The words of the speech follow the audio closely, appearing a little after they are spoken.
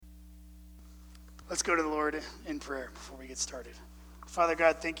Let's go to the Lord in prayer before we get started. Father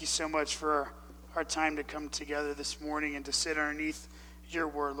God, thank you so much for our time to come together this morning and to sit underneath your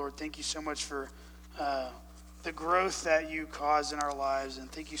word, Lord. Thank you so much for the growth that you cause in our lives,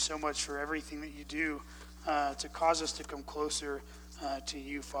 and thank you so much for everything that you do to cause us to come closer to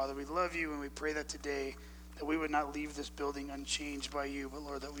you, Father. We love you, and we pray that today that we would not leave this building unchanged by you, but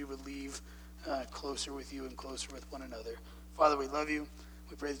Lord, that we would leave closer with you and closer with one another. Father, we love you.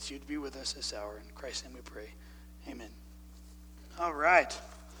 We pray that you'd be with us this hour. In Christ's name we pray. Amen. All right.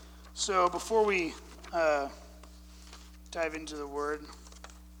 So before we dive into the word,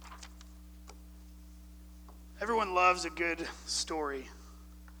 everyone loves a good story.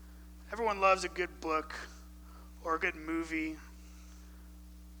 Everyone loves a good book or a good movie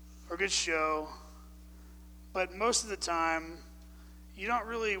or a good show. But most of the time, you don't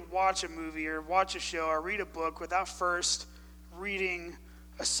really watch a movie or watch a show or read a book without first reading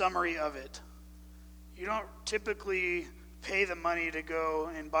a summary of it. You don't typically pay the money to go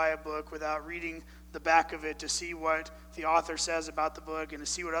and buy a book without reading the back of it to see what the author says about the book and to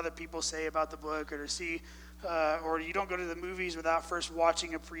see what other people say about the book, or to see, or you don't go to the movies without first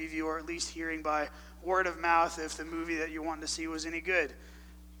watching a preview or at least hearing by word of mouth if the movie that you wanted to see was any good.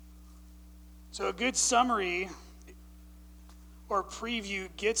 So a good summary or preview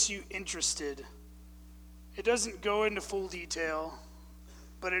gets you interested. It doesn't go into full detail,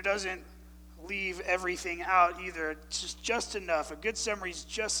 but it doesn't leave everything out either. It's just enough. A good summary is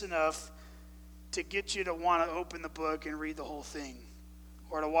just enough to get you to want to open the book and read the whole thing,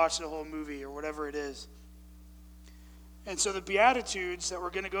 or to watch the whole movie, or whatever it is. And so the Beatitudes that we're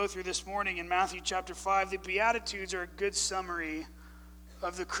going to go through this morning in Matthew chapter 5, the Beatitudes are a good summary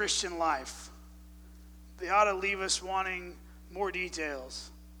of the Christian life. They ought to leave us wanting more details.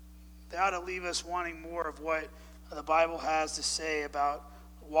 They ought to leave us wanting more of what the Bible has to say about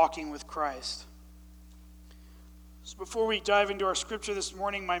walking with Christ. So before we dive into our scripture this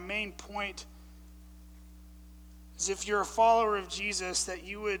morning, my main point is, if you're a follower of Jesus, that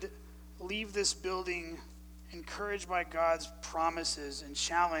you would leave this building encouraged by God's promises and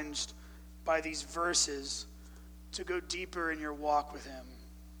challenged by these verses to go deeper in your walk with him.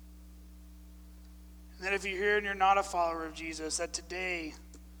 And that if you're here and you're not a follower of Jesus, that today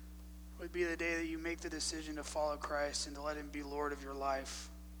would be the day that you make the decision to follow Christ and to let him be Lord of your life.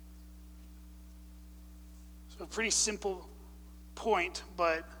 So a pretty simple point,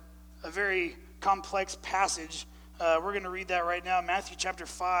 but a very complex passage. We're going to read that right now. Matthew chapter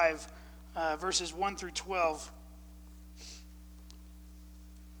 5, verses 1 through 12.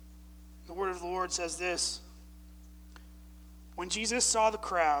 The word of the Lord says this: When Jesus saw the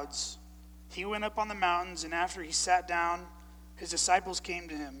crowds, he went up on the mountains, and after he sat down, his disciples came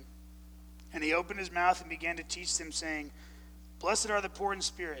to him. And he opened his mouth and began to teach them, saying, Blessed are the poor in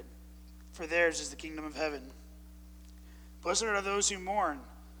spirit, for theirs is the kingdom of heaven. Blessed are those who mourn,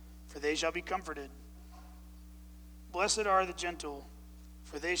 for they shall be comforted. Blessed are the gentle,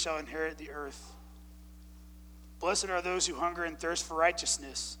 for they shall inherit the earth. Blessed are those who hunger and thirst for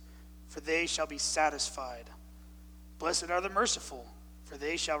righteousness, for they shall be satisfied. Blessed are the merciful, for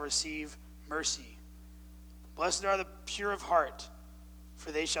they shall receive mercy. Blessed are the pure of heart,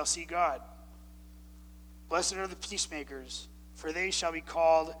 for they shall see God. Blessed are the peacemakers, for they shall be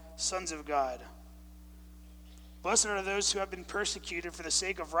called sons of God. Blessed are those who have been persecuted for the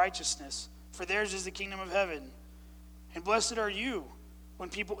sake of righteousness, for theirs is the kingdom of heaven. And blessed are you when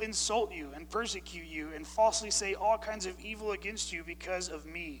people insult you and persecute you and falsely say all kinds of evil against you because of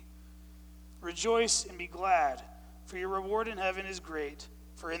me. Rejoice and be glad, for your reward in heaven is great,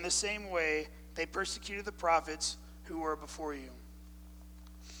 for in the same way they persecuted the prophets who were before you.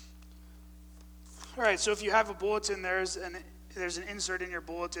 All right, so if you have a bulletin, there's an insert in your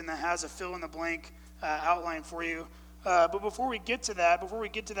bulletin that has a fill-in-the-blank outline for you. But before we get to that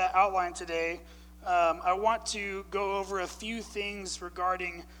outline today, I want to go over a few things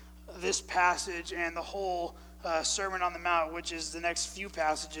regarding this passage and the whole Sermon on the Mount, which is the next few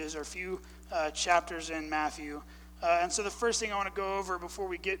passages or few chapters in Matthew. And so the first thing I want to go over before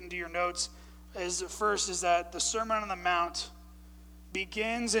we get into your notes is that the Sermon on the Mount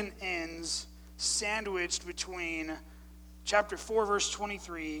begins and ends sandwiched between chapter 4, verse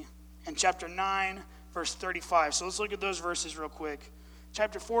 23, and chapter 9, verse 35. So let's look at those verses real quick.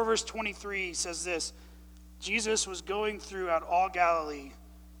 Chapter 4, verse 23 says this: Jesus was going throughout all Galilee,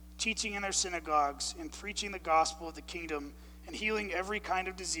 teaching in their synagogues and preaching the gospel of the kingdom and healing every kind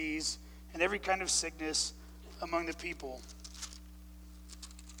of disease and every kind of sickness among the people.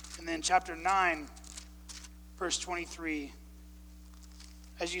 And then chapter 9, verse 23.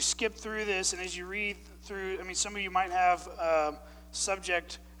 As you skip through this and as you read through, some of you might have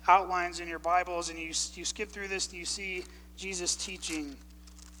subject outlines in your Bibles and you skip through this and you see Jesus teaching,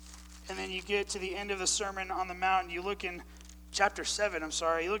 and then you get to the end of the Sermon on the Mount and you look in chapter 7,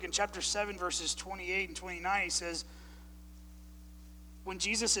 you look in chapter 7 verses 28 and 29, he says, when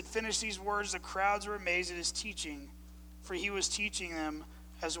Jesus had finished these words, the crowds were amazed at his teaching, for he was teaching them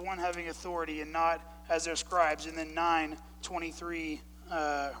as one having authority and not as their scribes. And then 9:35,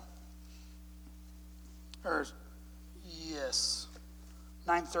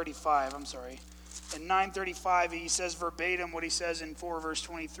 In 9:35, he says verbatim what he says in 4 verse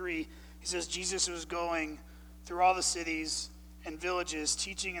 23. He says, Jesus was going through all the cities and villages,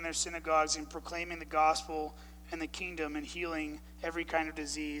 teaching in their synagogues and proclaiming the gospel and the kingdom and healing every kind of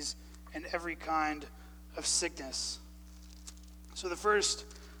disease and every kind of sickness. So the first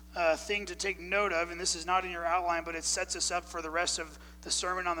thing to take note of, and this is not in your outline, but it sets us up for the rest of the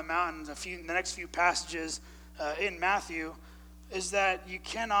Sermon on the Mount, the next few passages in Matthew, is that you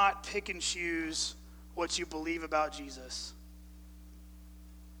cannot pick and choose what you believe about Jesus.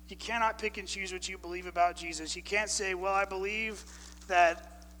 You cannot pick and choose what you believe about Jesus. You can't say, well, I believe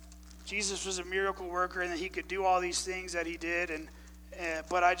that Jesus was a miracle worker and that he could do all these things that he did,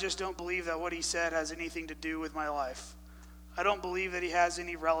 but I just don't believe that what he said has anything to do with my life. I don't believe that he has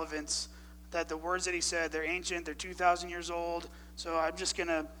any relevance, that the words that he said, they're ancient, they're 2,000 years old, so I'm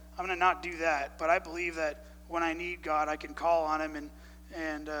gonna not do that. But I believe that when I need God, I can call on him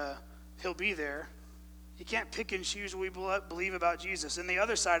and he'll be there. You can't pick and choose what we believe about Jesus. And the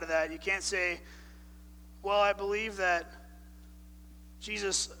other side of that, you can't say, well, I believe that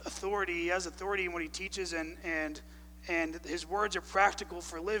Jesus' authority, he has authority in what he teaches and his words are practical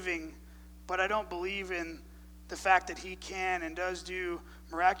for living, but I don't believe in the fact that he can and does do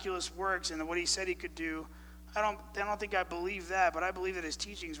miraculous works and what he said he could do. I don't think I believe that, but I believe that his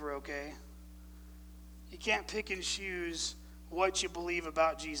teachings were okay. You can't pick and choose what you believe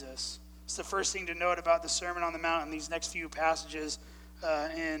about Jesus. It's the first thing to note about the Sermon on the Mount in these next few passages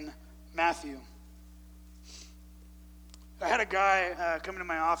in Matthew. I had a guy come into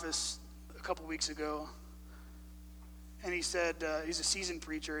my office a couple weeks ago, and he said, he's a seasoned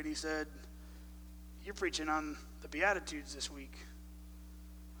preacher, and he said, you're preaching on the Beatitudes this week.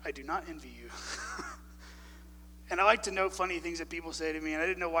 I do not envy you. And I like to note funny things that people say to me, and I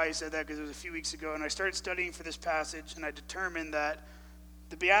didn't know why he said that because it was a few weeks ago, and I started studying for this passage, and I determined that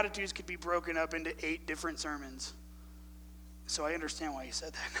the Beatitudes could be broken up into 8 different sermons. So I understand why he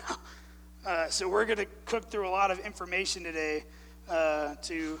said that now. So we're going to cook through a lot of information today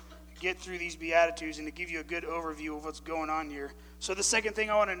to get through these Beatitudes and to give you a good overview of what's going on here. So the second thing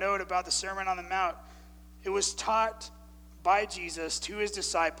I want to note about the Sermon on the Mount, it was taught by Jesus to his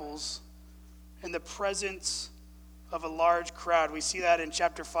disciples in the presence of a large crowd. We see that in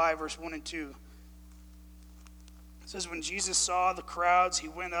chapter 5, verse 1 and 2. It says, when Jesus saw the crowds, he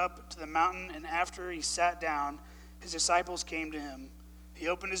went up to the mountain, and after he sat down, his disciples came to him. He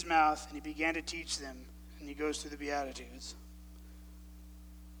opened his mouth, and he began to teach them, and he goes through the Beatitudes.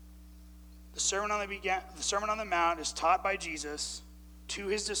 The Sermon on the Mount is taught by Jesus to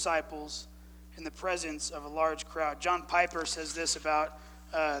his disciples in the presence of a large crowd. John Piper says this about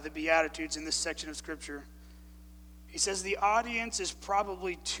the Beatitudes in this section of Scripture. He says the audience is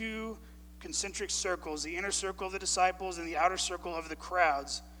probably 2 concentric circles, the inner circle of the disciples and the outer circle of the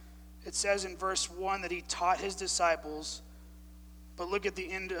crowds. It says in verse 1 that he taught his disciples, but look at the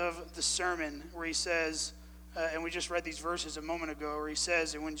end of the sermon where he says, and we just read these verses a moment ago, where he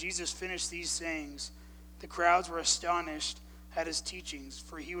says, and when Jesus finished these sayings, the crowds were astonished at his teachings,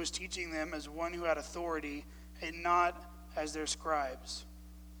 for he was teaching them as one who had authority and not as their scribes.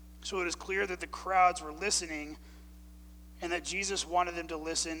 So it is clear that the crowds were listening and that Jesus wanted them to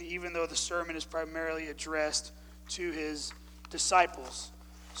listen, even though the sermon is primarily addressed to his disciples.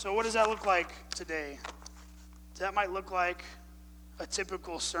 So what does that look like today? That might look like a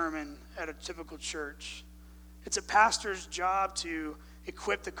typical sermon at a typical church. It's a pastor's job to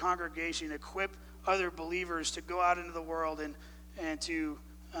equip the congregation, equip other believers to go out into the world and to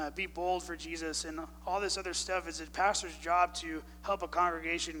be bold for Jesus, and all this other stuff. It's a pastor's job to help a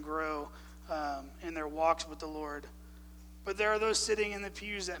congregation grow in their walks with the Lord. But there are those sitting in the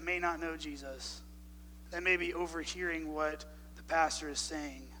pews that may not know Jesus, that may be overhearing what the pastor is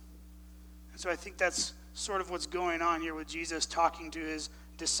saying. And so I think that's sort of what's going on here with Jesus talking to his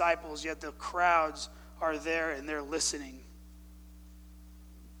disciples, yet the crowds are there and they're listening.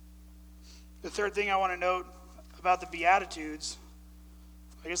 The third thing I want to note about the Beatitudes,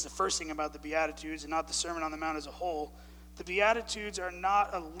 I guess the first thing about the Beatitudes and not the Sermon on the Mount as a whole, the Beatitudes are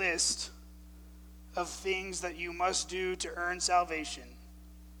not a list of things that you must do to earn salvation.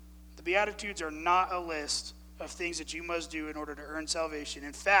 The Beatitudes are not a list of things that you must do in order to earn salvation.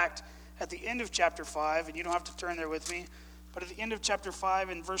 In fact, at the end of chapter 5, and you don't have to turn there with me, but at the end of chapter 5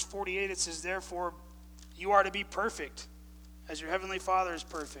 in verse 48, it says, therefore, you are to be perfect, as your heavenly Father is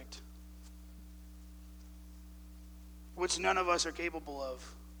perfect, which none of us are capable of.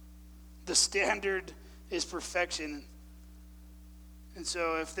 The standard is perfection. And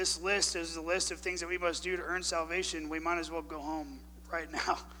so if this list is the list of things that we must do to earn salvation, we might as well go home right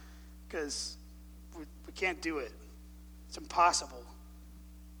now, because we can't do it. It's impossible.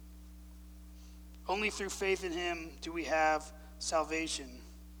 Only through faith in him do we have salvation.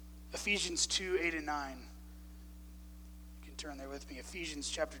 Ephesians 2, 8 and 9. You can turn there with me. Ephesians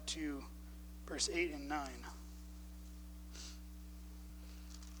chapter 2, verse 8 and 9. It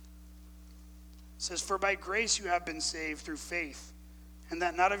says, for by grace you have been saved through faith, and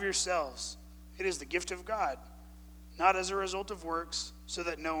that not of yourselves. It is the gift of God, not as a result of works, so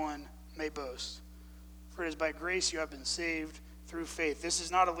that no one may boast. For it is by grace you have been saved through faith. This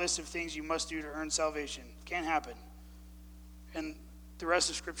is not a list of things you must do to earn salvation. Can't happen. And the rest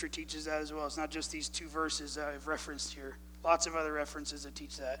of Scripture teaches that as well. It's not just these two verses that I've referenced here. Lots of other references that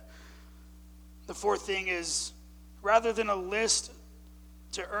teach that. The fourth thing is, rather than a list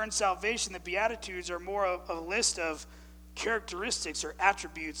to earn salvation, the Beatitudes are more of a list of characteristics or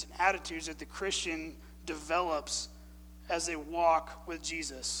attributes and attitudes that the Christian develops as they walk with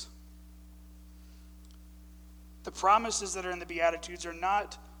Jesus. The promises that are in the Beatitudes are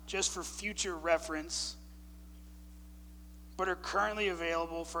not just for future reference, but are currently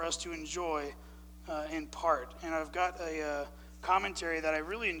available for us to enjoy in part. And I've got a commentary that I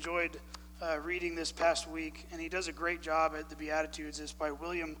really enjoyed reading this past week, and he does a great job at the Beatitudes. It's by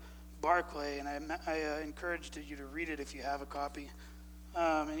William Barclay, and I encourage you to read it if you have a copy.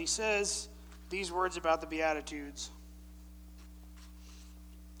 And he says these words about the Beatitudes.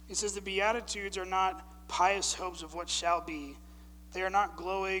 He says, the Beatitudes are not pious hopes of what shall be. They are not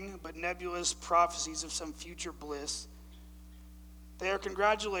glowing but nebulous prophecies of some future bliss. They are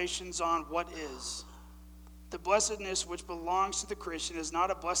congratulations on what is. The blessedness which belongs to the Christian is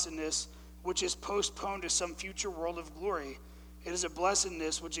not a blessedness which is postponed to some future world of glory. It is a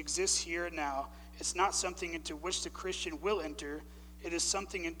blessedness which exists here and now. It's not something into which the Christian will enter. It is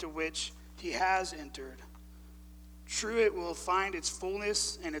something into which he has entered. True, it will find its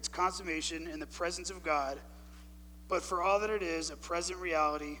fullness and its consummation in the presence of God, but for all that it is, a present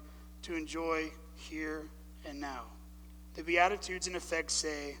reality to enjoy here and now. The Beatitudes, in effect,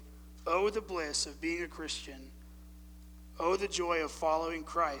 say, oh, the bliss of being a Christian. Oh, the joy of following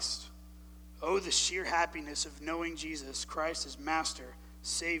Christ. Oh, the sheer happiness of knowing Jesus Christ as Master,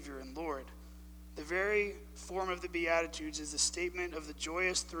 Savior, and Lord. The very form of the Beatitudes is the statement of the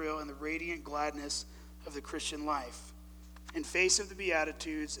joyous thrill and the radiant gladness of the Christian life. In face of the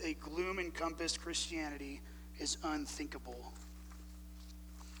Beatitudes, a gloom-encompassed Christianity is unthinkable.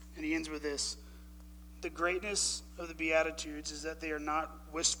 And he ends with this. The greatness of the Beatitudes is that they are not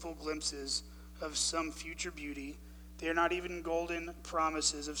wistful glimpses of some future beauty. They are not even golden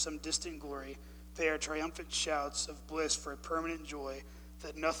promises of some distant glory. They are triumphant shouts of bliss for a permanent joy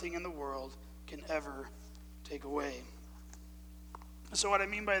that nothing in the world can ever take away. So what I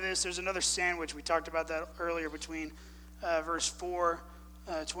mean by this, there's another sandwich. We talked about that earlier between verse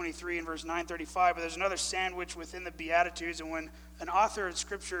 4:23 and verse 9:35. But there's another sandwich within the Beatitudes. And when an author of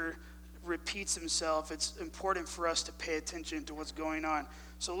Scripture repeats himself, it's important for us to pay attention to what's going on.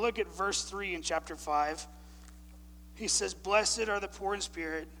 So look at verse 3 in chapter 5. He says, blessed are the poor in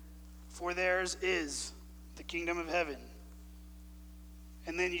spirit, for theirs is the kingdom of heaven.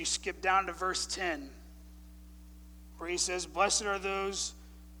 And then you skip down to verse 10, where he says, blessed are those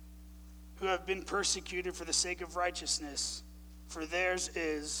who have been persecuted for the sake of righteousness, for theirs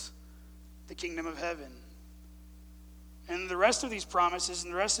is the kingdom of heaven. And the rest of these promises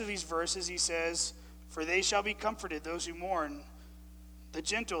and the rest of these verses, he says, for they shall be comforted, those who mourn. The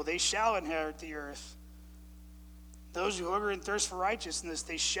gentle, they shall inherit the earth. Those who hunger and thirst for righteousness,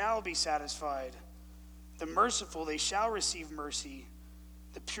 they shall be satisfied. The merciful, they shall receive mercy.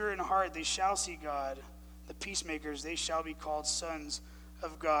 The pure in heart, they shall see God. The peacemakers, they shall be called sons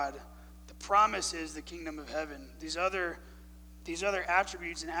of God. The promise is the kingdom of heaven. These other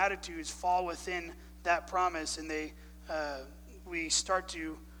attributes and attitudes fall within that promise, and we start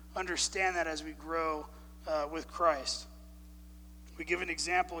to understand that as we grow with Christ. We give an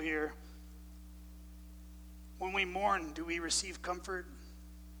example here. When we mourn, do we receive comfort?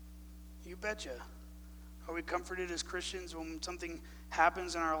 You betcha. Are we comforted as Christians when something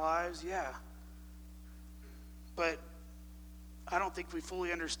happens in our lives? Yeah. But I don't think we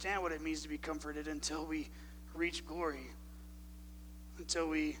fully understand what it means to be comforted until we reach glory, until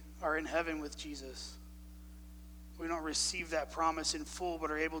we are in heaven with Jesus. We don't receive that promise in full,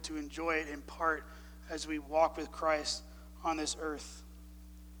 but are able to enjoy it in part as we walk with Christ on this earth.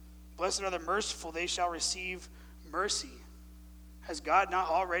 Blessed are the merciful, they shall receive mercy. Has God not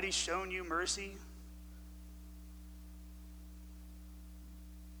already shown you mercy?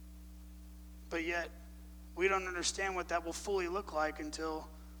 But yet, we don't understand what that will fully look like until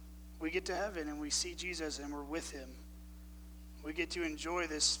we get to heaven and we see Jesus and we're with him. We get to enjoy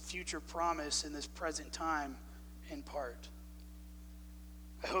this future promise in this present time in part.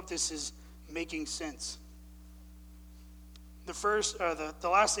 I hope this is making sense. The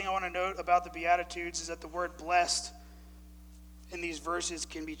last thing I want to note about the Beatitudes is that the word blessed in these verses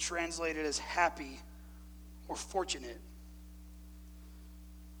can be translated as happy or fortunate.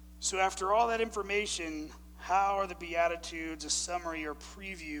 So after all that information, how are the Beatitudes a summary or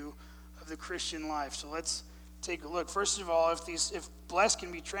preview of the Christian life? So let's take a look. First of all, if blessed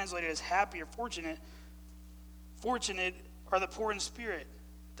can be translated as happy or fortunate are the poor in spirit.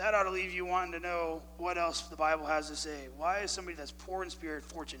 That ought to leave you wanting to know what else the Bible has to say. Why is somebody that's poor in spirit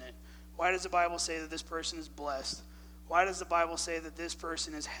fortunate? Why does the Bible say that this person is blessed? Why does the Bible say that this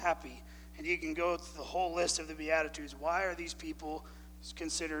person is happy? And you can go through the whole list of the Beatitudes. Why are these people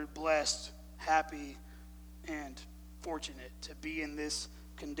considered blessed, happy, and fortunate to be in this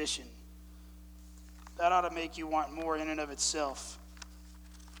condition? That ought to make you want more in and of itself.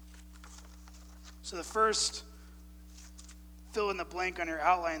 So the first fill in the blank on your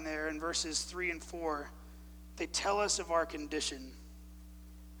outline there in verses 3 and 4, they tell us of our condition.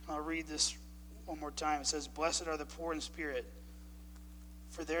 I'll read this one more time. It says, "Blessed are the poor in spirit,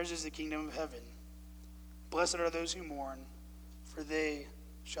 for theirs is the kingdom of heaven. Blessed are those who mourn, for they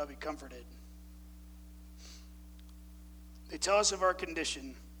shall be comforted." They tell us of our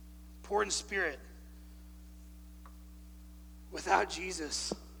condition. Poor in spirit. Without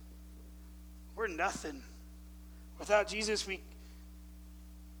Jesus, we're nothing. Without Jesus,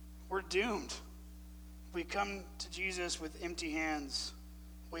 we're doomed. We come to Jesus with empty hands.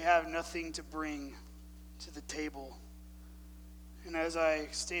 We have nothing to bring to the table. And as I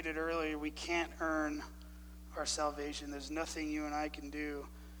stated earlier, we can't earn our salvation. There's nothing you and I can do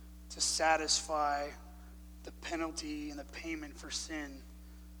to satisfy the penalty and the payment for sin.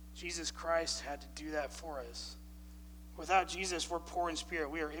 Jesus Christ had to do that for us. Without Jesus, we're poor in spirit.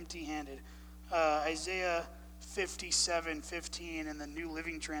 We are empty-handed. Isaiah 57:15 in the New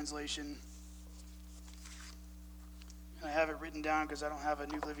Living Translation. And I have it written down because I don't have a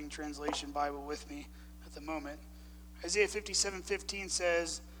New Living Translation Bible with me at the moment. Isaiah 57:15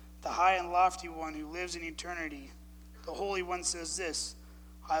 says, "The high and lofty one who lives in eternity, the Holy One says this,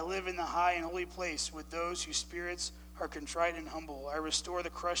 I live in the high and holy place with those whose spirits are contrite and humble. I restore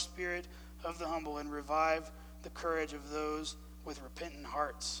the crushed spirit of the humble and revive the courage of those with repentant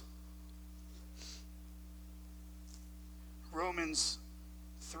hearts." Romans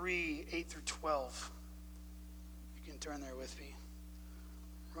 3:8-12. You can turn there with me.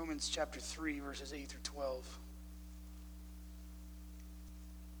 Romans chapter 3, verses 8-12.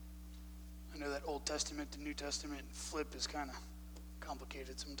 I know that Old Testament to New Testament flip is kind of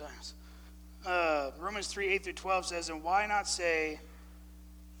complicated sometimes. Romans 3:8-12 says, "And why not say,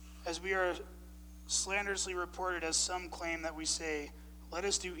 as we are slanderously reported, as some claim that we say, let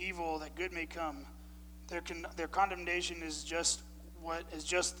us do evil that good may come. Their condemnation is just. What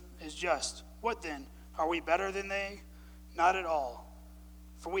then? Are we better than they? Not at all.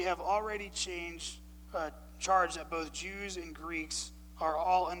 For we have already charged that both Jews and Greeks are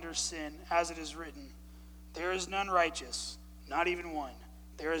all under sin, as it is written, there is none righteous, not even one.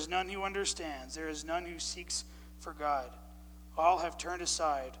 There is none who understands. There is none who seeks for God. All have turned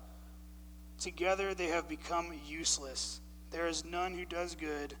aside. Together they have become useless. There is none who does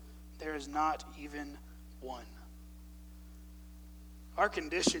good. There is not even one." Our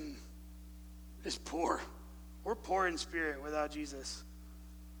condition is poor. We're poor in spirit without Jesus.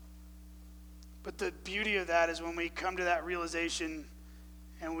 But the beauty of that is when we come to that realization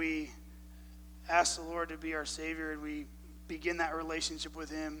and we ask the Lord to be our Savior and we begin that relationship with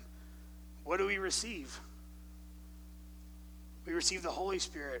him, what do we receive? We receive the Holy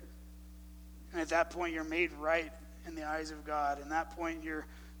Spirit. And at that point, you're made right in the eyes of God. And at that point,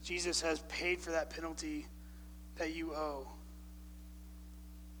 Jesus has paid for that penalty that you owe.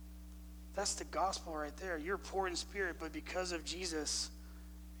 That's the gospel right there. You're poor in spirit, but because of Jesus,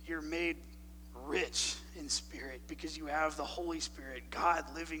 you're made rich in spirit because you have the Holy Spirit,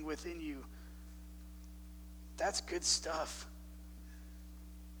 God living within you. That's good stuff.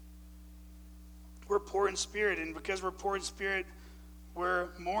 We're poor in spirit, and because we're poor in spirit,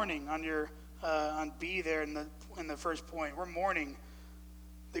 we're mourning on B there in the first point. We're mourning.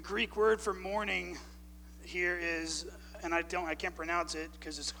 The Greek word for mourning here is, and I can't pronounce it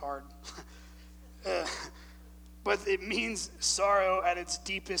because it's hard. But it means sorrow at its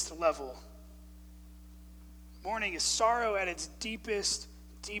deepest level. Mourning is sorrow at its deepest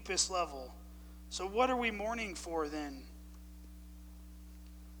level. So what are we mourning for then?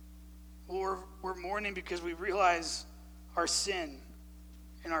 Well, we're mourning because we realize our sin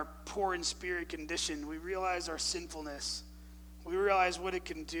and our poor in spirit condition. We realize our sinfulness. We realize what it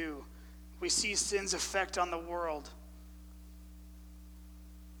can do. We see sin's effect on the world.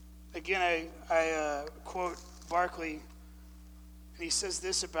 Again, I quote Barclay, and he says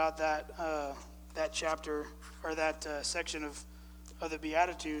this about that chapter, or that section of the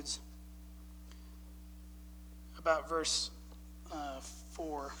Beatitudes, about verse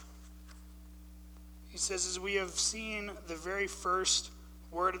 4. He says, as we have seen, the very first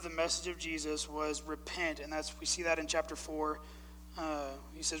word of the message of Jesus was repent, and we see that in chapter 4.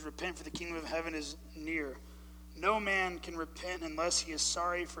 He says, repent, for the kingdom of heaven is near. No man can repent unless he is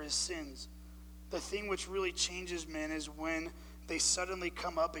sorry for his sins. The thing which really changes men is when they suddenly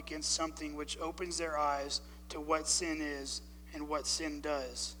come up against something which opens their eyes to what sin is and what sin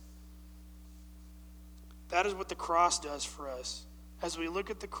does. That is what the cross does for us. As we look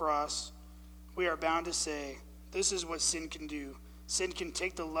at the cross, we are bound to say, this is what sin can do. Sin can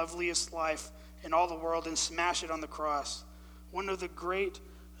take the loveliest life in all the world and smash it on the cross. One of the great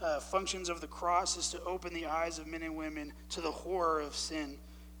functions of the cross is to open the eyes of men and women to the horror of sin.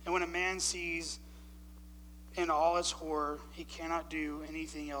 And when a man sees in all its horror, he cannot do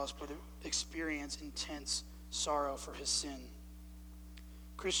anything else but experience intense sorrow for his sin.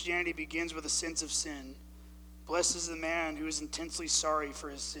 Christianity begins with a sense of sin. Blessed is the man who is intensely sorry for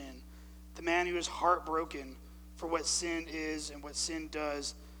his sin, the man who is heartbroken for what sin is and what sin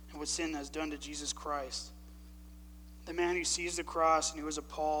does and what sin has done to Jesus Christ. The man who sees the cross and who is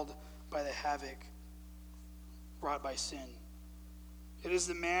appalled by the havoc wrought by sin. It is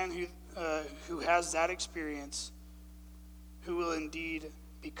the man who has that experience who will indeed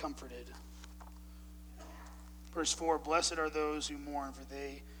be comforted. Verse 4, blessed are those who mourn, for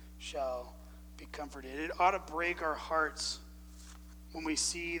they shall be comforted. It ought to break our hearts when we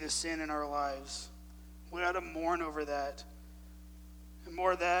see the sin in our lives. We ought to mourn over that. And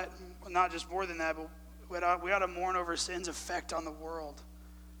more of that, not just more than that, but we ought to mourn over sin's effect on the world.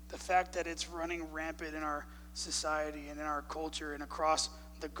 The fact that it's running rampant in our society and in our culture and across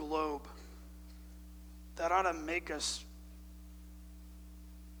the globe. That ought to make us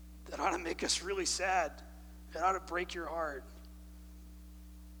really sad. It ought to break your heart.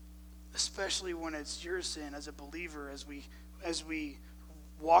 Especially when it's your sin as a believer, as we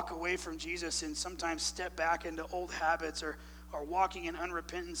walk away from Jesus and sometimes step back into old habits or walking in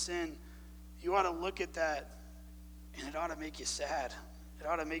unrepentant sin. You ought to look at that and it ought to make you sad. It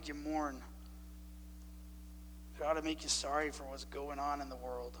ought to make you mourn. It ought to make you sorry for what's going on in the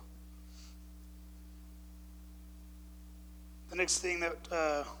world. The next thing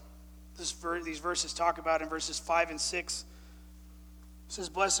that these verses talk about in verses 5 and 6 says,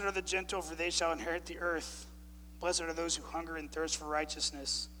 blessed are the gentle, for they shall inherit the earth. Blessed are those who hunger and thirst for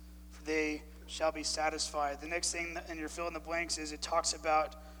righteousness, for they shall be satisfied. The next thing, and you're fill in the blanks, is it talks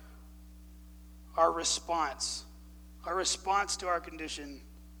about our response to our condition.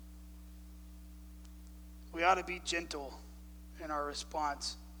 We ought to be gentle in our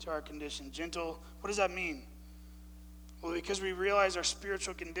response to our condition. Gentle, what does that mean? Well, because we realize our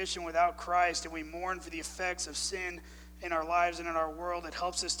spiritual condition without Christ and we mourn for the effects of sin in our lives and in our world, it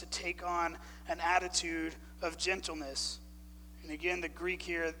helps us to take on an attitude of gentleness. And again, the Greek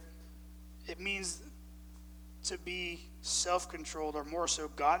here, it means to be self-controlled, or more so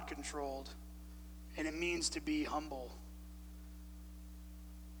God-controlled. And it means to be humble.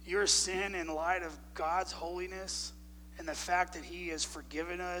 Your sin in light of God's holiness and the fact that he has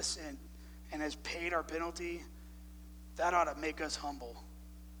forgiven us and has paid our penalty, that ought to make us humble.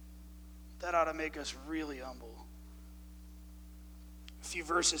 That ought to make us really humble. A few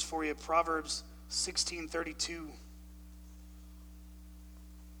verses for you. Proverbs 16:32.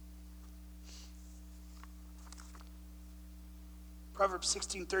 Proverbs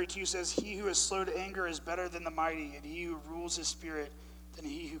 16:32 says, he who is slow to anger is better than the mighty, and he who rules his spirit than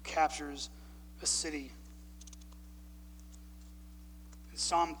he who captures a city. In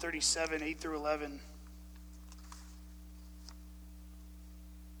Psalm 37, 8 through 11.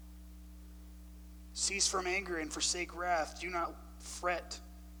 Cease from anger and forsake wrath. Do not fret.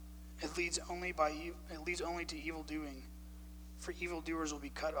 It leads only to evil doing. For evildoers will be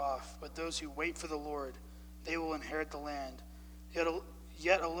cut off, but those who wait for the Lord, they will inherit the land.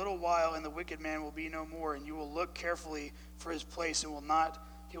 Yet a little while, and the wicked man will be no more, and you will look carefully for his place, and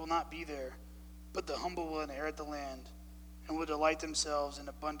he will not be there. but the humble will inherit the land and will delight themselves in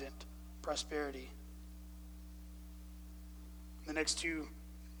abundant prosperity. The next two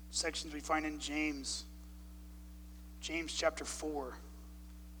sections we find in James chapter 4,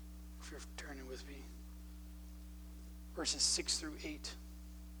 if you're turning with me, verses 6 through 8.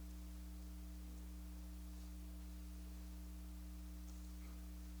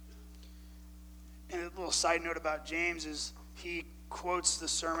 And a little side note about James is he quotes the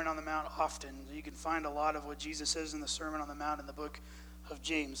Sermon on the Mount often. You can find a lot of what Jesus says in the Sermon on the Mount in the book of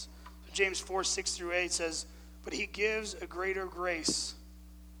James. So James 4, 6 through 8 says, "But he gives a greater grace.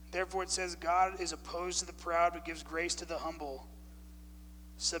 Therefore it says, God is opposed to the proud, but gives grace to the humble.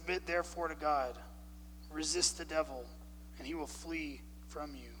 Submit therefore to God. Resist the devil, and he will flee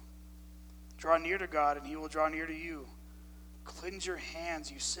from you. Draw near to God, and he will draw near to you. Cleanse your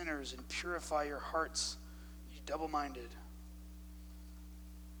hands, you sinners, and purify your hearts, you double-minded."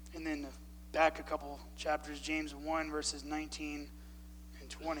 And then back a couple chapters, James 1, verses 19 and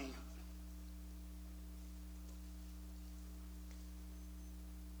 20.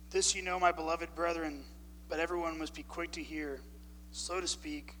 "This you know, my beloved brethren, but everyone must be quick to hear, slow to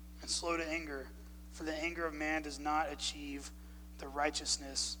speak, and slow to anger, for the anger of man does not achieve the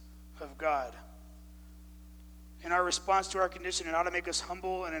righteousness of God." In our response to our condition, it ought to make us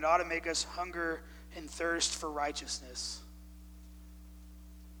humble, and it ought to make us hunger and thirst for righteousness.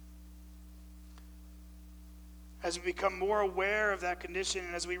 As we become more aware of that condition,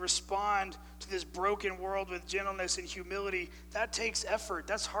 and as we respond to this broken world with gentleness and humility, that takes effort.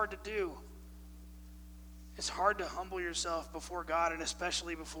 That's hard to do. It's hard to humble yourself before God, and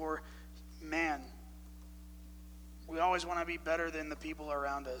especially before man. We always want to be better than the people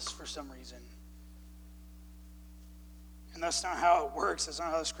around us for some reason. And that's not how it works. That's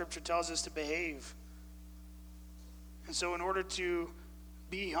not how the Scripture tells us to behave. And so in order to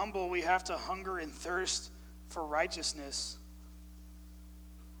be humble, we have to hunger and thirst for righteousness.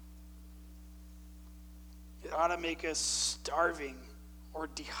 It ought to make us starving or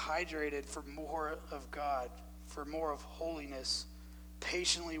dehydrated for more of God, for more of holiness,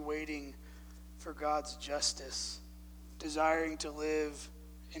 patiently waiting for God's justice, desiring to live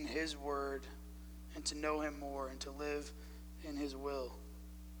in his word and to know him more and to live in his will.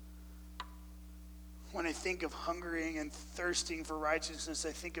 When I think of hungering and thirsting for righteousness,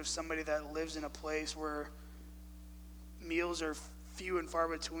 I think of somebody that lives in a place where meals are few and far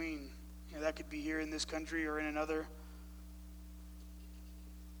between. That could be here in this country or in another.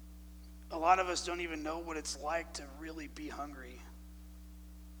 A lot of us don't even know what it's like to really be hungry.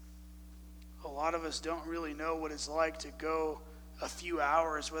 A lot of us don't really know what it's like to go a few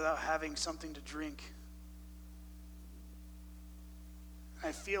hours without having something to drink.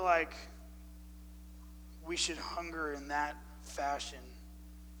 I feel like we should hunger in that fashion,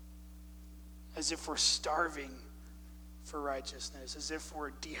 as if we're starving for righteousness, as if we're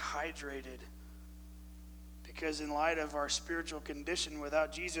dehydrated. Because in light of our spiritual condition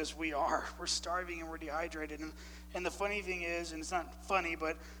without Jesus, we're starving and we're dehydrated. And the funny thing is, and it's not funny,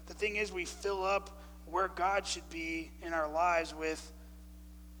 but the thing is, we fill up where God should be in our lives with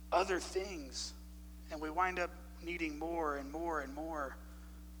other things. And we wind up needing more and more and more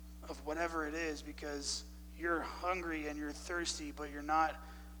of whatever it is, because you're hungry and you're thirsty, but you're not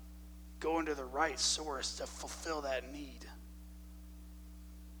going to the right source to fulfill that need.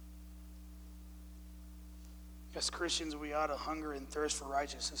 As Christians, we ought to hunger and thirst for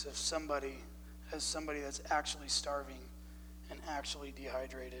righteousness as somebody that's actually starving and actually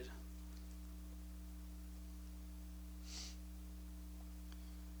dehydrated.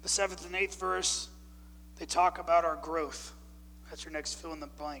 The 7th and 8th verse, they talk about our growth. That's your next fill in the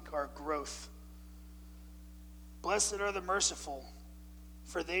blank, our growth. "Blessed are the merciful,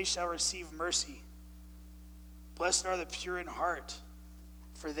 for they shall receive mercy. Blessed are the pure in heart,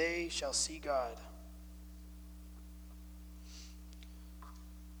 for they shall see God."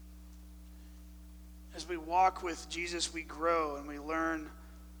 As we walk with Jesus, we grow and we learn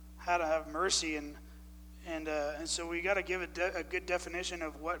how to have mercy, and so we got to give a good definition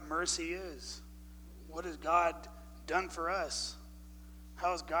of what mercy is. What has God done for us?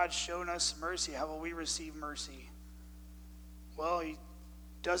 How has God shown us mercy? How will we receive mercy? Well, he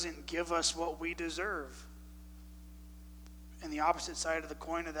doesn't give us what we deserve. And the opposite side of the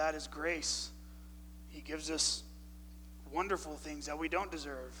coin of that is grace. He gives us wonderful things that we don't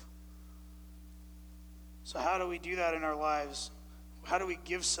deserve. So how do we do that in our lives? How do we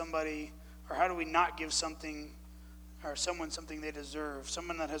give somebody, or how do we not give something or someone something they deserve?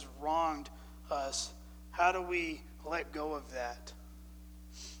 Someone that has wronged us. How do we let go of that?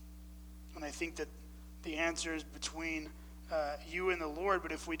 And I think that the answer is between you and the Lord.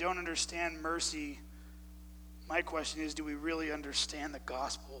 But if we don't understand mercy, my question is, do we really understand the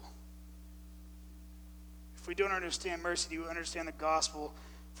gospel? If we don't understand mercy, do we understand the gospel?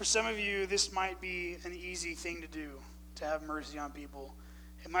 For some of you, this might be an easy thing to do, to have mercy on people.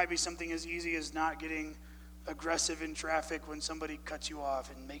 It might be something as easy as not getting aggressive in traffic when somebody cuts you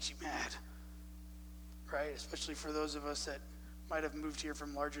off and makes you mad, right? Especially for those of us that might have moved here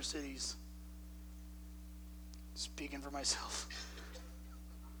from larger cities. Speaking for myself.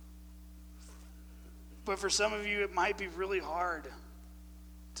 But for some of you, it might be really hard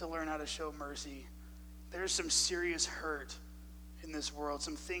to learn how to show mercy. There's some serious hurt in this world,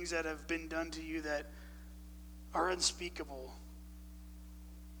 some things that have been done to you that are unspeakable.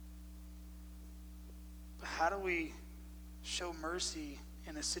 But how do we show mercy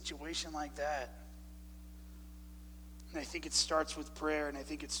in a situation like that? And I think it starts with prayer, and I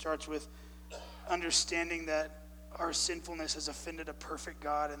think it starts with understanding that our sinfulness has offended a perfect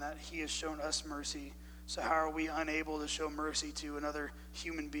God and that he has shown us mercy. So how are we unable to show mercy to another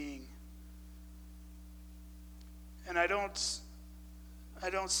human being? And I don't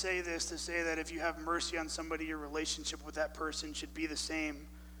say this to say that if you have mercy on somebody, your relationship with that person should be the same.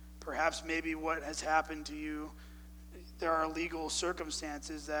 Perhaps maybe what has happened to you, there are legal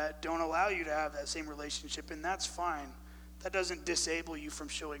circumstances that don't allow you to have that same relationship, and that's fine. That doesn't disable you from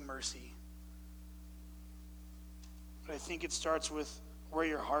showing mercy. But I think it starts with where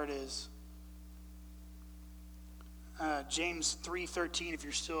your heart is. James 3:13, if you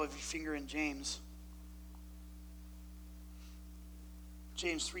have your finger in James.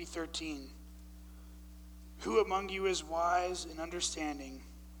 James 3:13. Who among you is wise and understanding?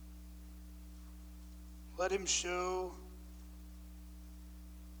 Let him show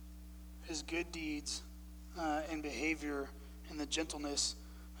his good deeds and behavior in the gentleness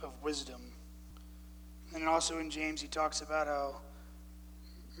of wisdom. And then also in James, he talks about how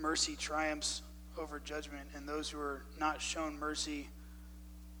mercy triumphs over judgment, and those who are not shown mercy,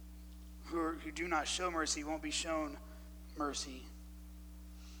 who do not show mercy, won't be shown mercy.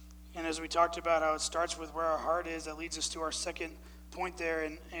 And as we talked about how it starts with where our heart is, that leads us to our second point there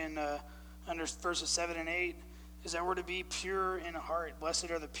in under verses 7 and 8, is that we're to be pure in heart.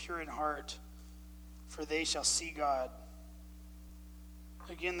 Blessed are the pure in heart, for they shall see God.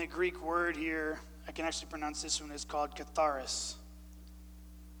 Again, the Greek word here, I can actually pronounce this one, is called katharos.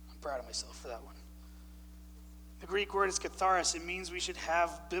 I'm proud of myself for that one. The Greek word is katharos. It means we should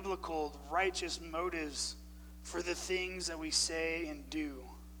have biblical, righteous motives for the things that we say and do.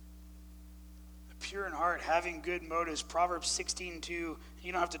 Pure in heart, having good motives. Proverbs 16:2.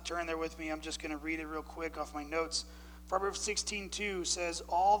 You don't have to turn there with me. I'm just going to read it real quick off my notes. Proverbs 16:2 says,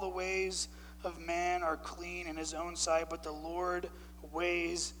 all the ways of man are clean in his own sight, but the Lord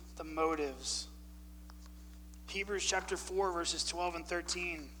weighs the motives. Hebrews chapter 4, verses 12 and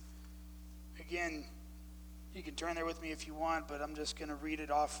 13. Again, you can turn there with me if you want, but I'm just going to read it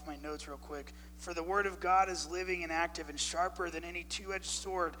off my notes real quick. For the word of God is living and active and sharper than any two-edged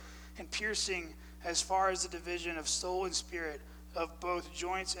sword, and piercing as far as the division of soul and spirit, of both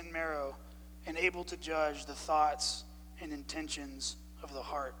joints and marrow, and able to judge the thoughts and intentions of the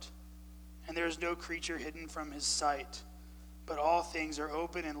heart. And there is no creature hidden from his sight, but all things are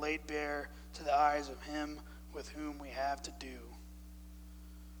open and laid bare to the eyes of him with whom we have to do.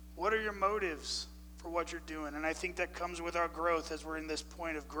 What are your motives for what you're doing? And I think that comes with our growth as we're in this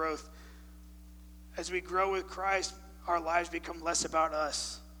point of growth. As we grow with Christ, our lives become less about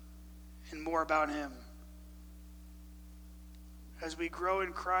us and more about him. As we grow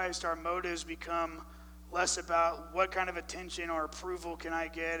in Christ, our motives become less about what kind of attention or approval can I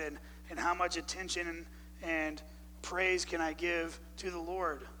get and how much attention and praise can I give to the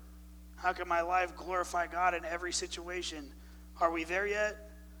Lord. How can my life glorify God in every situation? Are we there yet?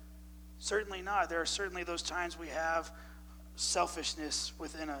 Certainly not. There are certainly those times we have selfishness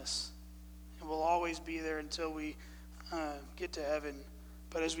within us. And we'll always be there until we get to heaven.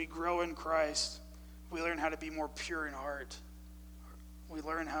 But as we grow in Christ, we learn how to be more pure in heart. We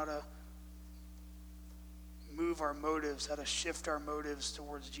learn how to move our motives, how to shift our motives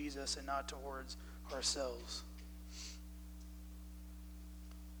towards Jesus and not towards ourselves.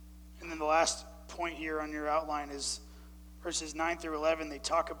 And then the last point here on your outline is verses 9 through 11. They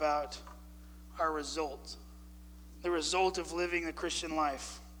talk about our result, the result of living the Christian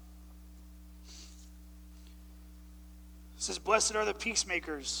life. It says, blessed are the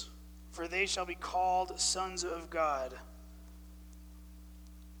peacemakers, for they shall be called sons of God.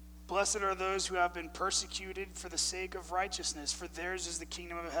 Blessed are those who have been persecuted for the sake of righteousness, for theirs is the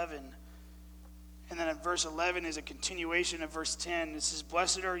kingdom of heaven. And then at verse 11 is a continuation of verse 10. It says,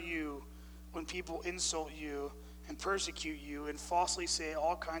 blessed are you when people insult you and persecute you and falsely say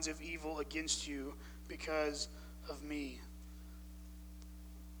all kinds of evil against you because of me.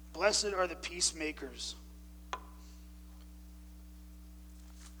 Blessed are the peacemakers.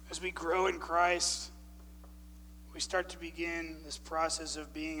 As we grow in Christ, we start to begin this process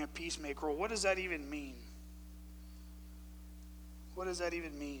of being a peacemaker. Well, what does that even mean? What does that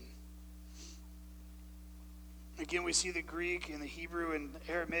even mean? Again, we see the Greek and the Hebrew and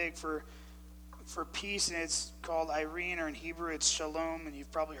Aramaic for peace, and it's called irene, or in Hebrew it's shalom, and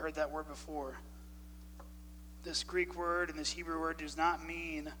you've probably heard that word before. This Greek word and this Hebrew word does not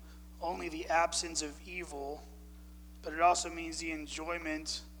mean only the absence of evil, but it also means the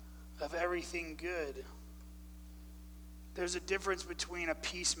enjoyment of everything good. There's a difference between a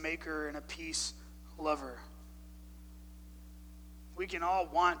peacemaker and a peace lover. We can all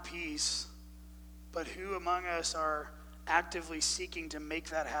want peace, but who among us are actively seeking to make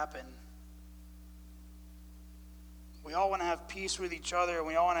that happen? We all want to have peace with each other, and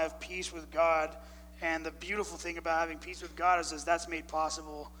we all want to have peace with God. And the beautiful thing about having peace with God is that's made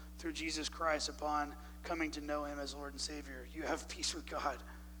possible through Jesus Christ upon coming to know him as Lord and Savior. You have peace with God.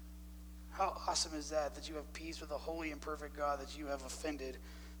 How awesome is that you have peace with a holy and perfect God that you have offended?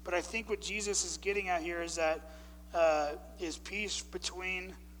 But I think what Jesus is getting at here is that is peace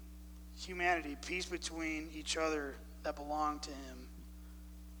between humanity, peace between each other that belong to him.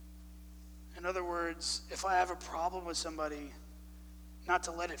 In other words, if I have a problem with somebody, not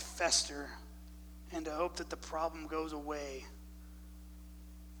to let it fester and to hope that the problem goes away.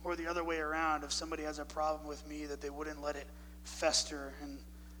 Or the other way around, if somebody has a problem with me, that they wouldn't let it fester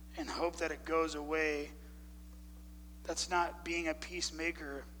and hope that it goes away. That's not being a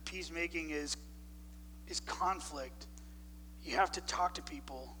peacemaker. Peacemaking is conflict. You have to talk to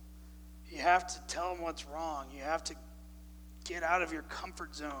people. You have to tell them what's wrong. You have to get out of your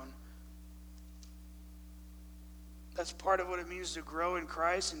comfort zone. That's part of what it means to grow in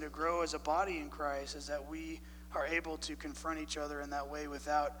Christ and to grow as a body in Christ, is that we are able to confront each other in that way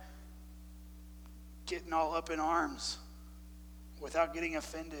without getting all up in arms, without getting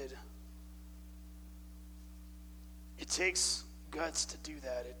offended. It takes guts to do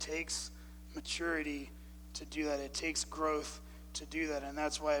that. It takes maturity to do that. It takes growth to do that. And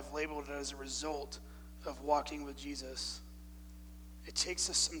that's why I've labeled it as a result of walking with Jesus. It takes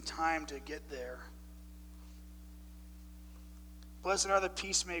us some time to get there. Blessed are the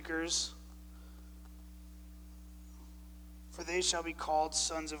peacemakers, for they shall be called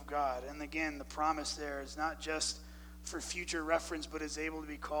sons of God. And again, the promise there is not just for future reference, but is able to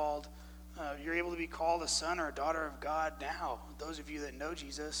be called, you're able to be called a son or a daughter of God now. Those of you that know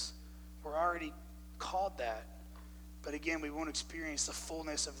Jesus, we're already called that. But again, we won't experience the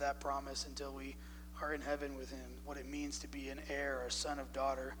fullness of that promise until we are in heaven with him, what it means to be an heir or a son of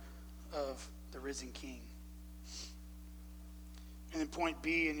daughter of the risen King. And then point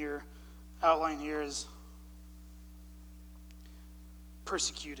B in your outline here is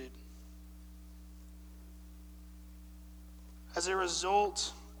persecuted. As a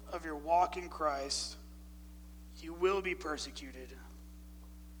result of your walk in Christ, you will be persecuted.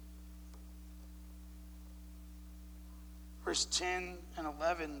 Verse 10 and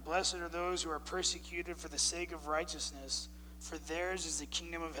 11, blessed are those who are persecuted for the sake of righteousness, for theirs is the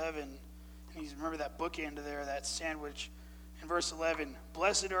kingdom of heaven. And you remember that bookend there, that sandwich. In verse 11,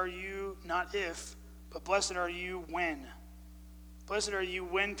 blessed are you, not if, but blessed are you when. Blessed are you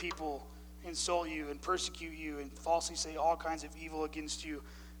when people insult you and persecute you and falsely say all kinds of evil against you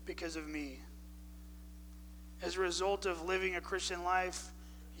because of me. As a result of living a Christian life,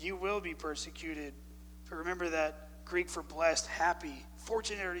 you will be persecuted. But remember that Greek for blessed, happy.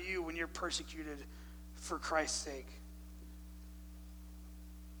 Fortunate are you when you're persecuted for Christ's sake.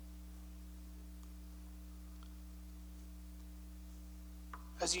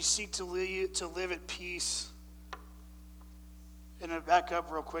 As you seek to live at peace, and I back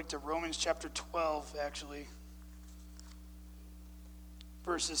up real quick to Romans chapter 12, actually.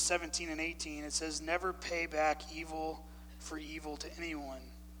 Verses 17 and 18, it says, never pay back evil for evil to anyone.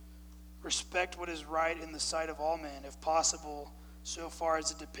 Respect what is right in the sight of all men. If possible, so far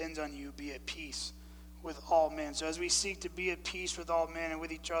as it depends on you, be at peace with all men. So as we seek to be at peace with all men and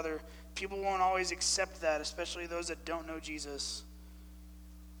with each other, people won't always accept that, especially those that don't know Jesus.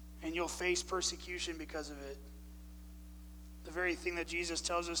 And you'll face persecution because of it. The very thing that Jesus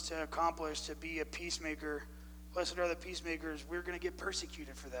tells us to accomplish, to be a peacemaker, blessed are the peacemakers, we're going to get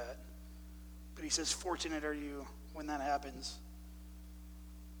persecuted for that. But he says, fortunate are you when that happens.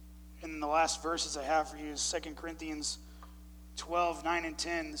 And the last verses I have for you is 2 Corinthians 12, 9 and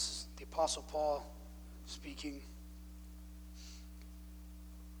 10. This is the Apostle Paul speaking.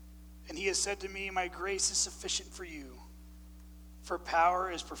 And he has said to me, my grace is sufficient for you, for power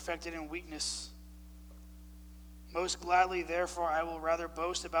is perfected in weakness. Most gladly, therefore, I will rather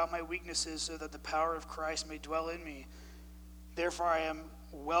boast about my weaknesses so that the power of Christ may dwell in me. Therefore, I am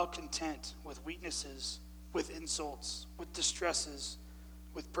well content with weaknesses, with insults, with distresses,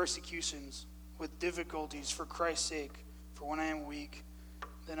 with persecutions, with difficulties for Christ's sake. For when I am weak,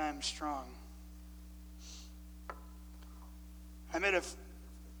 then I am strong. I met a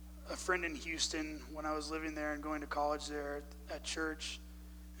friend in Houston when I was living there and going to college there at church.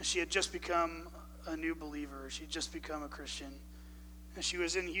 And she had just become a new believer. She'd just become a Christian. And she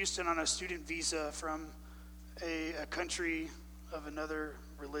was in Houston on a student visa from a country of another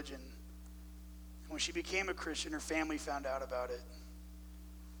religion. And when she became a Christian, her family found out about it.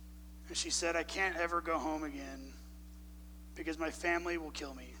 And she said, I can't ever go home again because my family will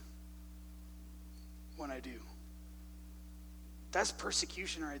kill me when I do. That's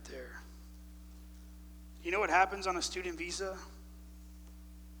persecution right there. You know what happens on a student visa?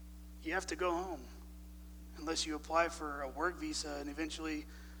 You have to go home unless you apply for a work visa and eventually,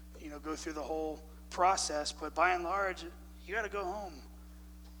 go through the whole process. But by and large, you got to go home.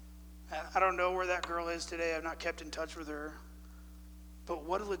 I don't know where that girl is today. I've not kept in touch with her. But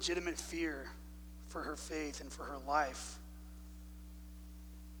what a legitimate fear for her faith and for her life.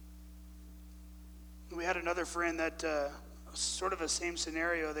 We had another friend that sort of a same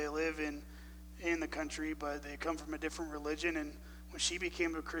scenario. They live in the country, but they come from a different religion. And when she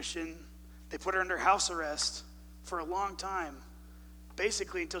became a Christian, they put her under house arrest for a long time,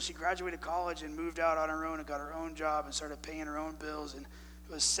 basically until she graduated college and moved out on her own and got her own job and started paying her own bills and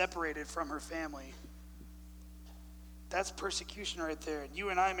was separated from her family. That's persecution right there. You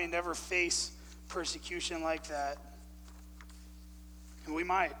and I may never face persecution like that. And we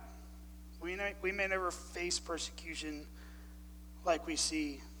might. We may never face persecution like we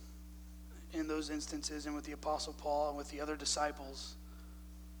see in those instances and with the Apostle Paul and with the other disciples.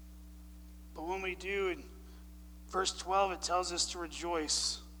 But when we do, in verse 12, it tells us to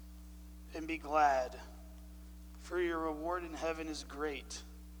rejoice and be glad, for your reward in heaven is great.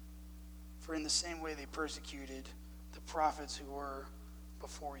 For in the same way they persecuted the prophets who were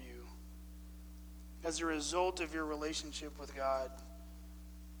before you. As a result of your relationship with God,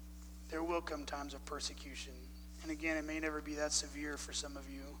 there will come times of persecution. And again, it may never be that severe for some of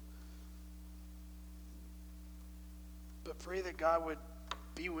you. But pray that God would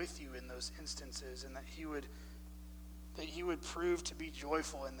be with you in those instances and that he would prove to be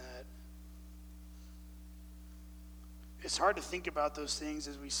joyful in that. It's hard to think about those things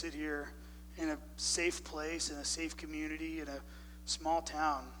as we sit here in a safe place, in a safe community, in a small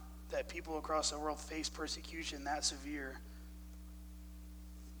town, that people across the world face persecution that severe.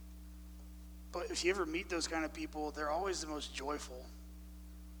 But if you ever meet those kind of people, they're always the most joyful.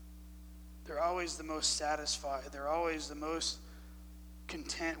 They're always the most satisfied. They're always the most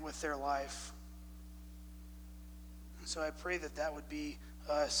content with their life. And so I pray that that would be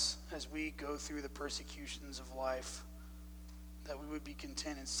us as we go through the persecutions of life, that we would be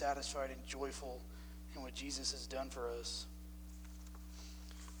content and satisfied and joyful in what Jesus has done for us.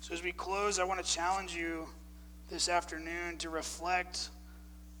 So as we close, I want to challenge you this afternoon to reflect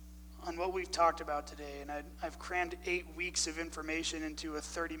on what we've talked about today. And I've crammed 8 weeks of information into a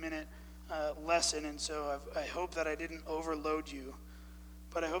 30-minute lesson, and so I hope that I didn't overload you.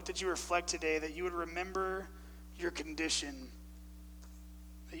 But I hope that you reflect today, that you would remember your condition,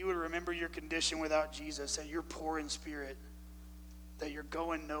 that you would remember your condition without Jesus, that you're poor in spirit, that you're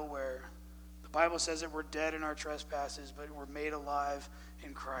going nowhere. The Bible says that we're dead in our trespasses, but we're made alive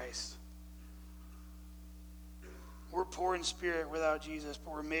in Christ. We're poor in spirit without Jesus,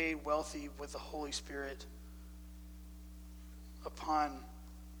 but we're made wealthy with the Holy Spirit upon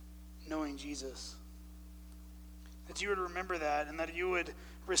knowing Jesus. That you would remember that, and that you would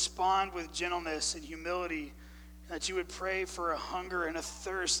respond with gentleness and humility, and that you would pray for a hunger and a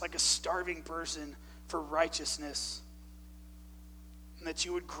thirst like a starving person for righteousness, and that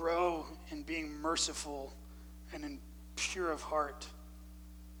you would grow in being merciful and in pure of heart,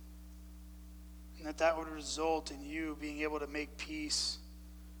 and that would result in you being able to make peace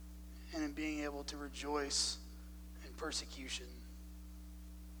and in being able to rejoice in persecution.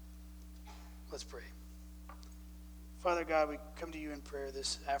 Let's pray. Father God, we come to you in prayer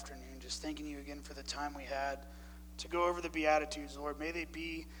this afternoon, just thanking you again for the time we had to go over the Beatitudes, Lord. May they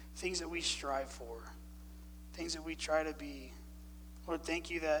be things that we strive for, things that we try to be. Lord, thank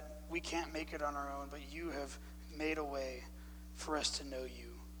you that we can't make it on our own, but you have made a way for us to know you.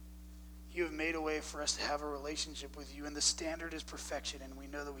 You have made a way for us to have a relationship with you, and the standard is perfection, and we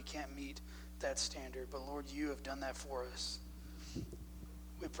know that we can't meet that standard. But Lord, you have done that for us.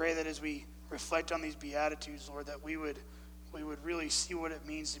 We pray that as we reflect on these Beatitudes, Lord, that we would really see what it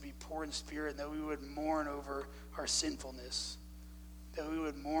means to be poor in spirit, and that we would mourn over our sinfulness, that we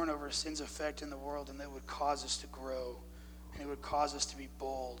would mourn over sin's effect in the world, and that would cause us to grow, and it would cause us to be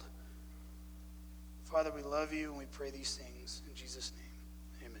bold. Father, we love you, and we pray these things in Jesus' name.